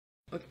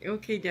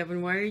Okay,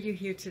 Devin, why are you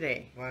here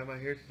today? Why am I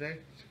here today?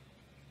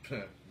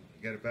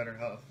 Get a better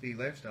healthy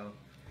lifestyle.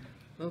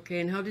 Okay,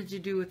 and how did you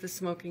do with the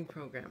smoking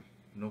program?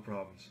 No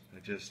problems. I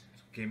just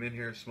came in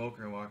here a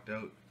smoker and walked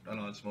out a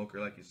non-smoker,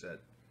 like you said.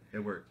 It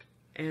worked.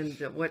 And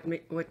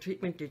what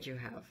treatment did you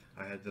have?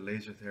 I had the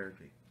laser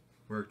therapy.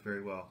 Worked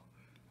very well.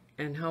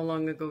 And how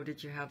long ago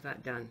did you have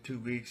that done? 2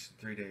 weeks,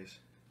 3 days.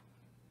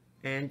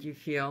 And you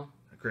feel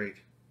Great.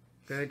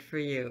 good for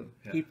you.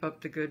 Yeah. Keep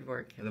up the good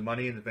work. And the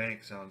money in the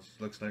bank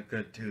looks like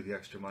good too. The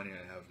extra money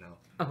I have now.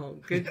 Oh,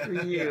 good for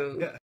you.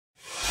 Yeah.